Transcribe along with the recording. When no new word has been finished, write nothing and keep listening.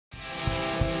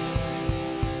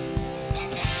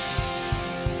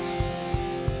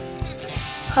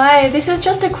Hi, this is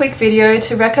just a quick video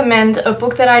to recommend a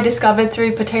book that I discovered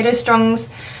through Potato Strong's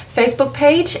Facebook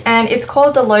page, and it's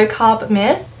called The Low Carb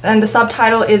Myth, and the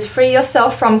subtitle is Free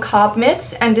Yourself from Carb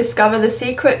Myths and Discover the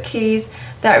Secret Keys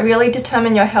that Really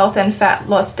Determine Your Health and Fat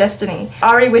Loss Destiny.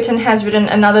 Ari Whitten has written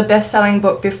another best-selling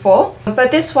book before,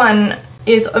 but this one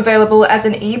is available as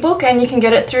an ebook and you can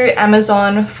get it through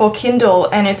Amazon for Kindle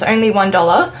and it's only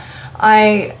 $1.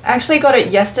 I actually got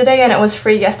it yesterday and it was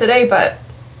free yesterday, but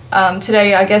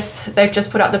today I guess they've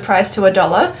just put up the price to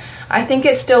 $1. I think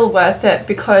it's still worth it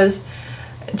because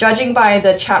judging by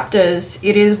the chapters,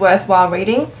 it is worthwhile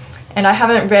reading, and I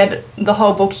haven't read the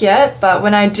whole book yet, but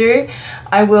when I do,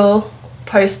 I will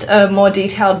post a more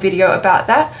detailed video about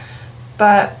that.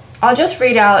 But I'll just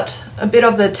read out a bit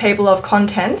of the table of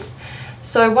contents.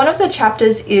 So one of the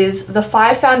chapters is the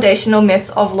 5 foundational myths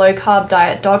of low-carb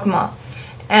diet dogma.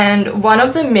 And one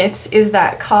of the myths is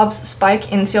that carbs spike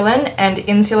insulin and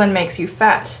insulin makes you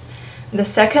fat. The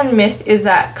second myth is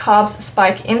that carbs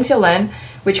spike insulin,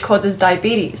 which causes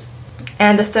diabetes.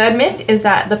 And the third myth is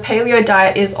that the paleo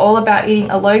diet is all about eating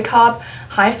a low-carb,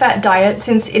 high-fat diet,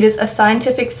 since it is a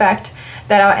scientific fact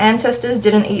that our ancestors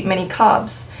didn't eat many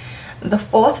carbs. The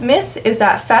fourth myth is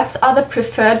that fats are the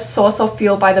preferred source of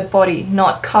fuel by the body,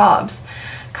 not carbs.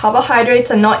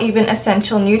 Carbohydrates are not even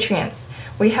essential nutrients.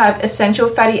 We have essential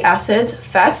fatty acids,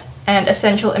 fats, and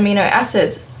essential amino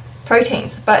acids,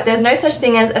 proteins, but there's no such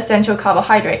thing as essential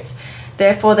carbohydrates,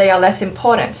 therefore they are less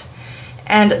important.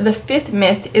 And the fifth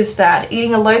myth is that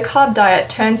eating a low-carb diet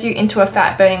turns you into a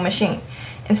fat-burning machine.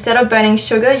 Instead of burning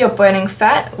sugar, you're burning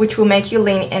fat, which will make you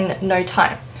lean in no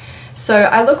time. So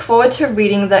I look forward to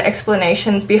reading the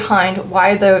explanations behind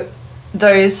why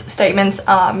those statements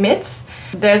are myths.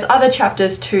 There's other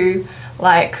chapters too,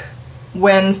 like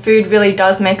when food really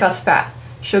does make us fat,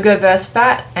 sugar versus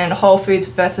fat, and whole foods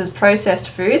versus processed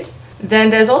foods. Then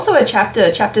there's also a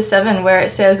chapter 7, where it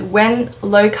says when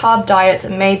low-carb diets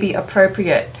may be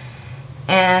appropriate.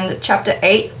 And chapter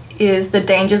 8 is the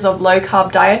dangers of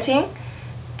low-carb dieting.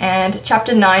 And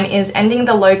chapter 9 is ending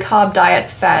the low-carb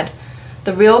diet fad,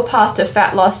 the real path to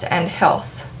fat loss and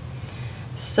health.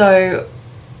 So,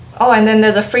 oh, and then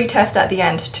there's a free test at the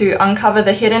end to uncover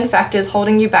the hidden factors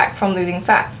holding you back from losing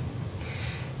fat.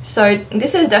 So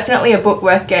this is definitely a book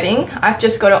worth getting. I've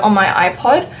just got it on my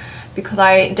iPod because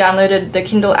I downloaded the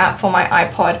Kindle app for my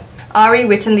iPod. Ari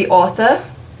Whitten, the author,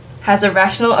 has a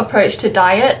rational approach to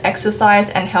diet, exercise,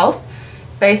 and health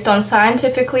based on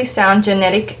scientifically sound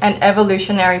genetic and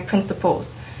evolutionary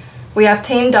principles. We have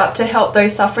teamed up to help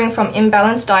those suffering from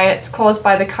imbalanced diets caused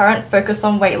by the current focus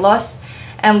on weight loss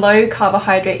and low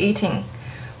carbohydrate eating.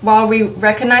 While we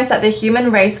recognize that the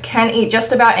human race can eat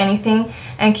just about anything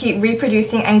and keep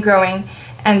reproducing and growing,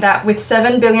 and that with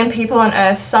 7 billion people on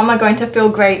Earth, some are going to feel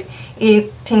great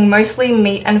eating mostly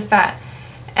meat and fat,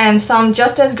 and some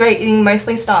just as great eating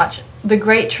mostly starch, the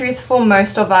great truth for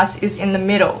most of us is in the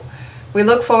middle. We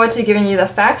look forward to giving you the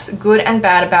facts, good and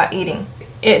bad, about eating.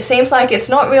 It seems like it's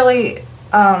not really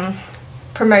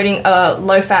promoting a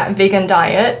low-fat vegan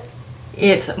diet.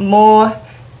 It's more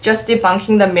just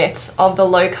debunking the myths of the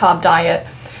low-carb diet.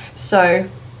 So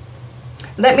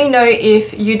let me know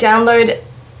if you download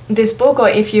this book or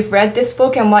if you've read this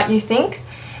book and what you think.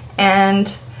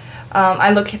 And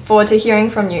I look forward to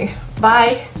hearing from you.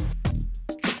 Bye!